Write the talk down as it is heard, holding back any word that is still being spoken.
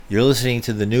You're listening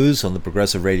to the news on the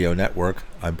Progressive Radio Network.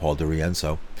 I'm Paul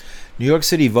DiRienzo. New York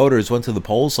City voters went to the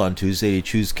polls on Tuesday to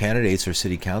choose candidates for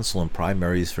city council and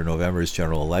primaries for November's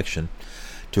general election.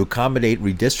 To accommodate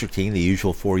redistricting, the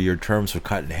usual 4-year terms were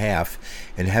cut in half.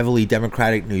 In heavily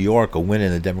Democratic New York, a win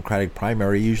in the Democratic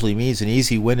primary usually means an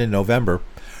easy win in November.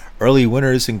 Early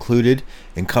winners included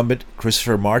incumbent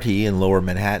Christopher Marty in Lower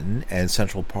Manhattan and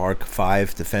Central Park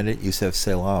 5 defendant Yusef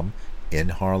Selam in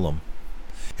Harlem.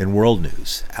 In world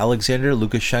news, Alexander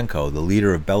Lukashenko, the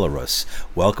leader of Belarus,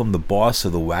 welcomed the boss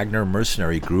of the Wagner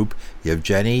mercenary group,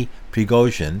 Yevgeny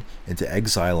Prigozhin, into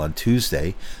exile on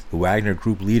Tuesday. The Wagner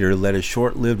group leader led a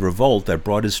short-lived revolt that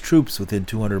brought his troops within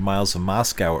 200 miles of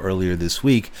Moscow earlier this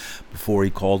week before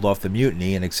he called off the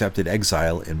mutiny and accepted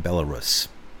exile in Belarus.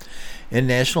 In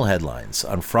national headlines,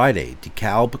 on Friday,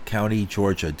 Dekalb County,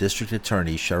 Georgia District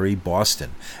Attorney Sherry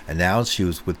Boston announced she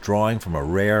was withdrawing from a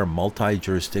rare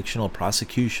multi-jurisdictional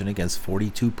prosecution against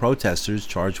 42 protesters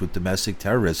charged with domestic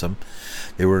terrorism.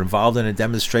 They were involved in a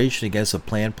demonstration against a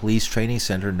planned police training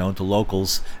center known to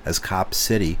locals as Cop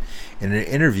City. In an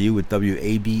interview with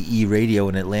WABE Radio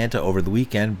in Atlanta over the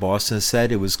weekend, Boston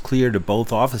said it was clear to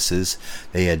both offices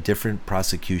they had different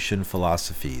prosecution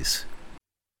philosophies.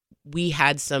 We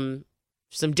had some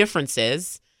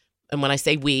differences, and when I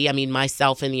say we, I mean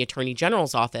myself and the Attorney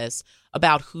General's office,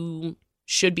 about who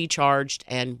should be charged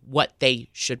and what they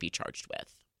should be charged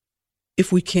with.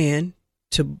 If we can,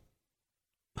 to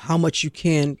how much you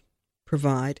can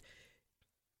provide.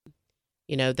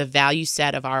 You know, the value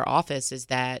set of our office is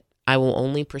that I will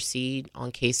only proceed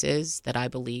on cases that I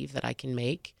believe that I can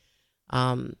make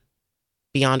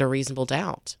beyond a reasonable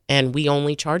doubt. And we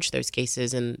only charge those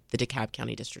cases in the DeKalb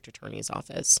County District Attorney's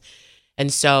office.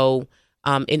 And so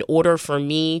in order for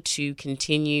me to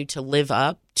continue to live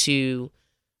up to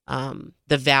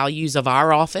the values of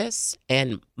our office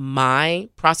and my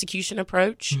prosecution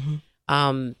approach,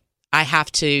 I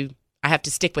have to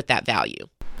stick with that value.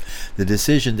 The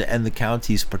decision to end the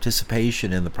county's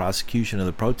participation in the prosecution of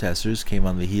the protesters came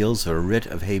on the heels of a writ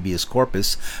of habeas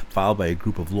corpus filed by a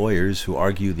group of lawyers who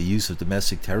argue the use of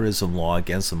domestic terrorism law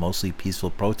against a mostly peaceful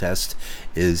protest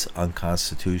is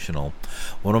unconstitutional.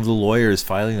 One of the lawyers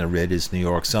filing the writ is New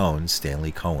York's own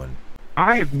Stanley Cohen.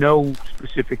 I have no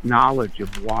specific knowledge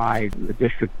of why the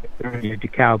district attorney of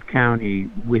DeKalb County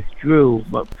withdrew,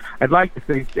 but I'd like to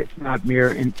think that it's not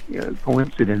mere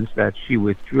coincidence that she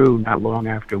withdrew not long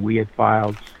after we had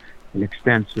filed an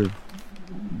extensive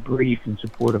brief in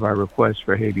support of our request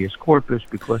for habeas corpus,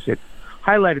 because it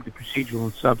highlighted the procedural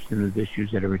and substantive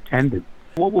issues that are attended.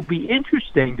 What will be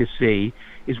interesting to see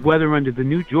is whether under the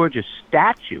new Georgia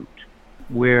statute,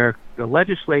 where the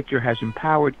legislature has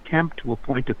empowered Kemp to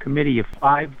appoint a committee of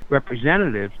 5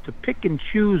 representatives to pick and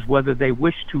choose whether they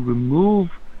wish to remove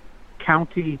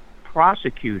county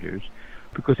prosecutors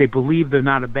because they believe they're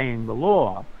not obeying the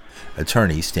law.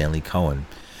 Attorney Stanley Cohen.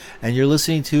 And you're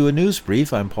listening to a news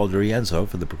brief. I'm Paul DiRienzo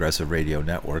for the Progressive Radio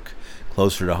Network.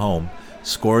 Closer to home,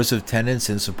 scores of tenants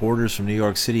and supporters from New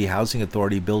York City Housing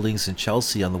Authority buildings in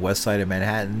Chelsea on the west side of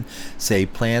Manhattan say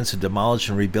plans to demolish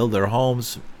and rebuild their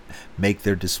homes make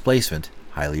their displacement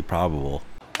highly probable.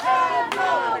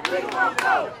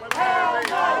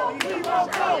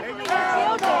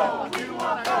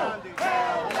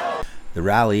 The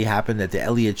rally happened at the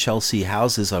Elliot-Chelsea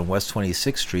houses on West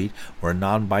 26th Street, where a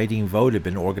non-binding vote had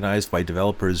been organized by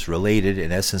developers related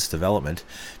in Essence Development.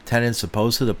 Tenants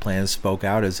opposed to the plan spoke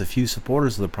out as a few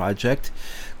supporters of the project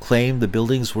claimed the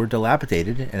buildings were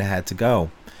dilapidated and had to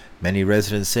go. Many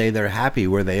residents say they're happy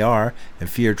where they are and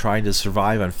fear trying to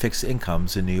survive on fixed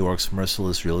incomes in New York's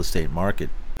merciless real estate market.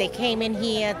 They came in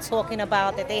here talking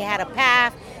about that they had a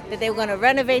path, that they were going to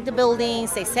renovate the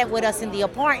buildings. They sat with us in the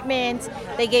apartments.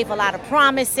 They gave a lot of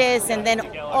promises, and then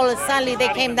all of a sudden they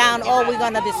came down, oh, we're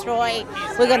going to destroy,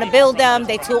 we're going to build them,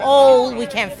 they're too old, we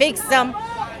can't fix them.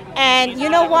 And you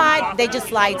know what? They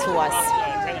just lied to us.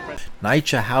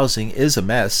 NYCHA housing is a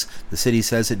mess. The city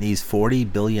says it needs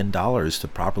 $40 billion to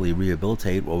properly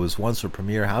rehabilitate what was once a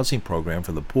premier housing program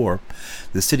for the poor.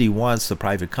 The city wants the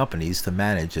private companies to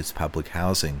manage its public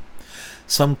housing.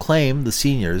 Some claim the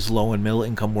seniors, low and middle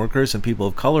income workers, and people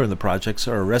of color in the projects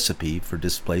are a recipe for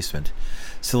displacement.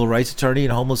 Civil rights attorney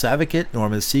and homeless advocate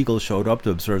Norman Siegel showed up to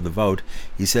observe the vote.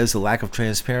 He says the lack of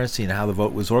transparency in how the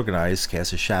vote was organized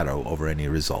casts a shadow over any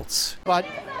results. But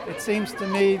it seems to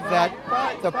me that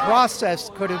the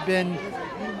process could have been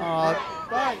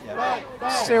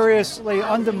seriously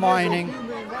undermining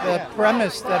the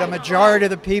premise that a majority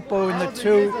of the people in the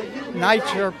 2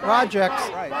 NYCHA projects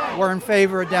were in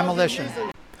favor of demolition.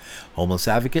 Homeless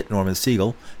advocate Norman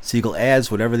Siegel. Siegel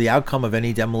adds, whatever the outcome of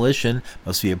any demolition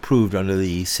must be approved under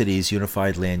the city's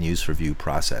Unified Land Use Review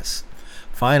process.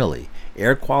 Finally,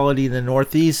 air quality in the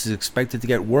Northeast is expected to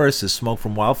get worse as smoke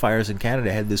from wildfires in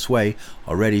Canada head this way.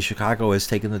 Already, Chicago has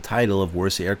taken the title of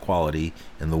worst air quality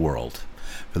in the world.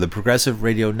 For the Progressive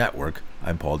Radio Network,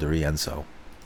 I'm Paul DiRienzo.